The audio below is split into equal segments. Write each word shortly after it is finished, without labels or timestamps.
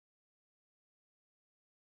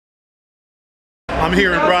I'm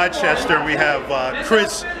here in Rochester. We have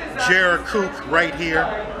Chris Jericho right here.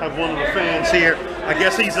 I have one of the fans here. I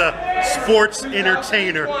guess he's a sports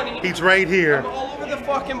entertainer. He's right here. I'm all over the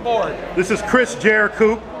fucking board. This is Chris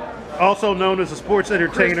Jericho, also known as a sports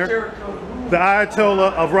entertainer, the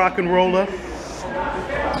Ayatollah of rock and roller,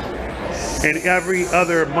 and every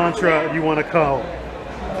other mantra you want to call.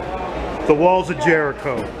 The walls of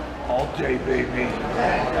Jericho. All day, baby.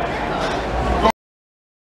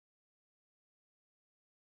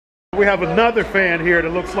 We have another fan here that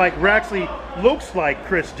looks like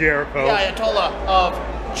Chris Jericho. The Ayatollah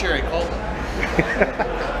of Jericho.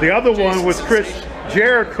 The other one was Chris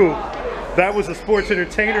Jericho. That was a sports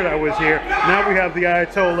entertainer that was here. Now we have the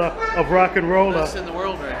Ayatollah of rock and roller. Best in the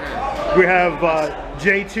world right here. We have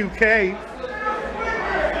J2K,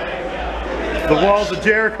 the walls of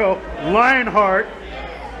Jericho, Lionheart,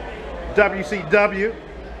 WCW.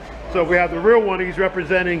 So we have the real one. He's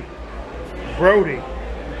representing Brody.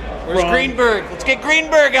 Where's Greenberg? Let's get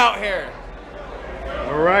Greenberg out here.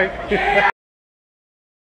 All right.